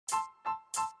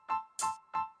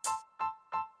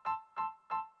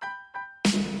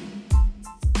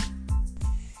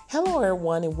Hello,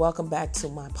 everyone, and welcome back to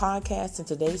my podcast. In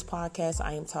today's podcast,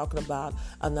 I am talking about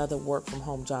another work from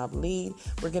home job lead.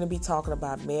 We're going to be talking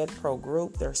about MedPro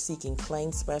Group. They're seeking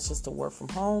claim specialists to work from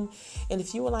home. And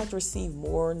if you would like to receive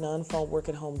more non-phone work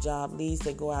at home job leads,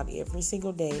 they go out every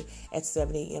single day at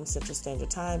 7 a.m. Central Standard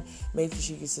Time. Make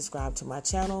sure you subscribe to my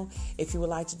channel. If you would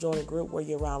like to join a group where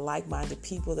you're around like-minded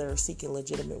people that are seeking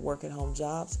legitimate work at home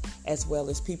jobs, as well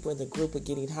as people in the group of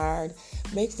getting hired,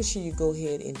 make sure you go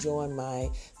ahead and join my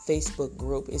Facebook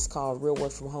group. It's called Real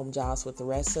Work from Home Jobs with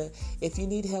Theresa. If you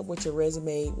need help with your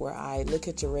resume, where I look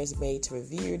at your resume to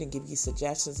review it and give you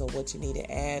suggestions on what you need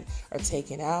to add or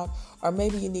taken out, or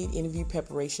maybe you need interview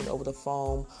preparation over the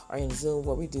phone or in Zoom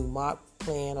where we do mock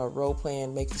plan or role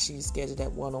plan, make sure you schedule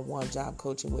that one-on-one job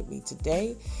coaching with me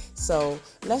today. So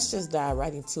let's just dive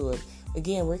right into it.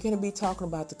 Again, we're going to be talking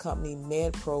about the company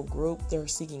MedPro Group. They're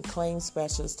seeking claim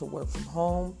specialists to work from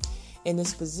home. In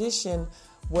this position,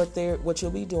 what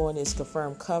you'll be doing is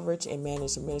confirm coverage and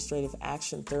manage administrative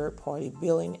action, third-party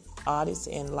billing, audits,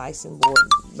 and license board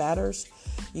matters.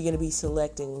 You're going to be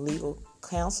selecting legal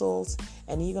counsels,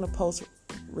 and you're going to post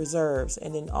reserves,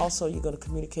 and then also you're going to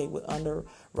communicate with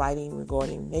underwriting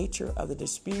regarding nature of the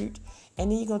dispute, and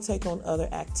then you're going to take on other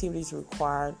activities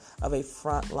required of a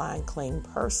frontline claim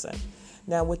person.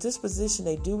 Now, with this position,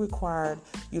 they do require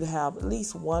you to have at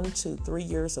least 1 to 3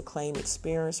 years of claim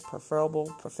experience,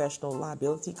 preferable professional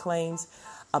liability claims.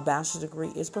 A bachelor's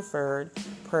degree is preferred.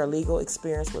 Paralegal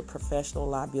experience with professional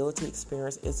liability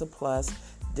experience is a plus.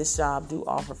 This job do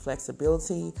offer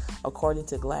flexibility. According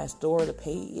to Glassdoor, the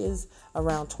pay is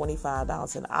around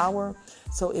 $25 an hour.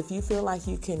 So if you feel like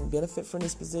you can benefit from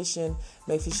this position,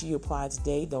 make sure you apply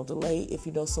today. Don't delay. If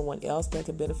you know someone else that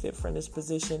can benefit from this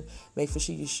position, make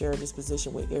sure you share this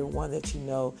position with everyone that you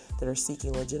know that are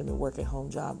seeking legitimate work at home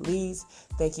job leads.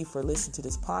 Thank you for listening to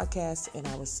this podcast, and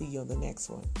I will see you on the next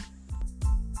one.